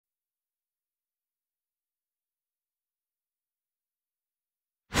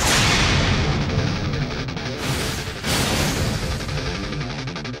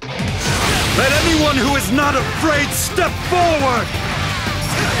Let anyone who is not afraid step forward!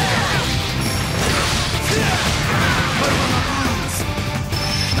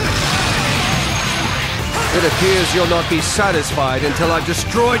 It appears you'll not be satisfied until I've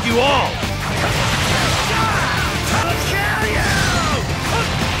destroyed you all! I'll kill you!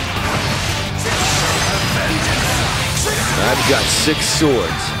 I've got 6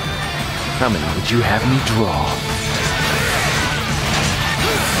 swords. How many would you have me draw?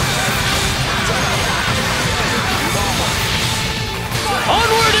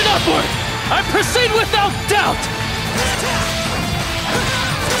 Onward and upward! I proceed without doubt!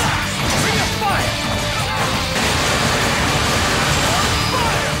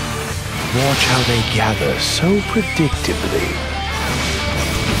 Watch how they gather so predictably.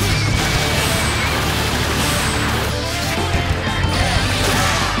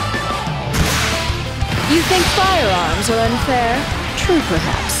 You think firearms are unfair? True,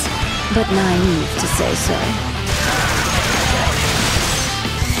 perhaps, but naive to say so.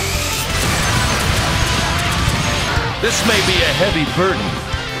 This may be a heavy burden,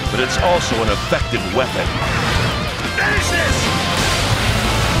 but it's also an effective weapon. Finish this!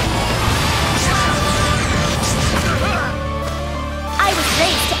 I was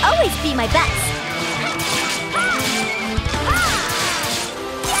raised to always be my best.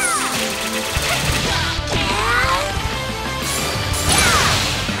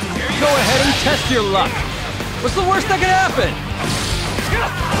 Go ahead and test your luck. What's the worst that could happen?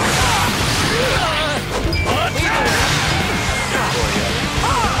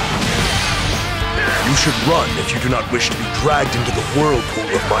 You should run if you do not wish to be dragged into the whirlpool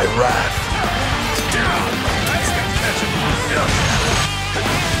of my wrath.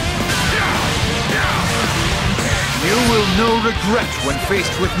 You will know regret when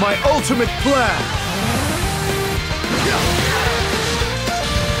faced with my ultimate plan!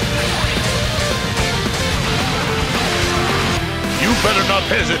 You better not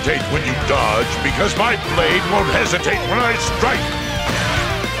hesitate when you dodge, because my blade won't hesitate when I strike!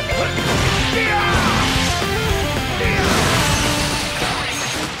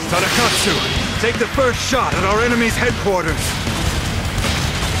 Tanakatsu, take the first shot at our enemy's headquarters!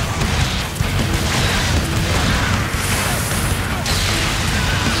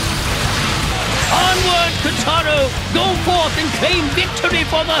 Onward, Kotaro! Go forth and claim victory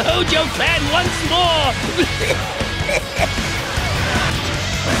for the Hojo clan once more!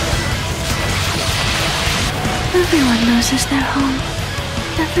 Everyone knows this their home.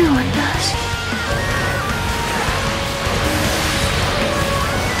 Everyone does.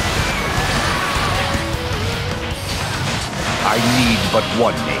 I need but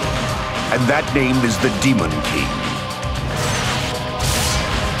one name, and that name is the Demon King.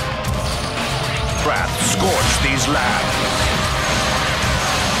 Wrath scorch these lands.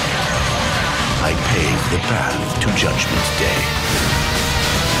 I pave the path to Judgment Day.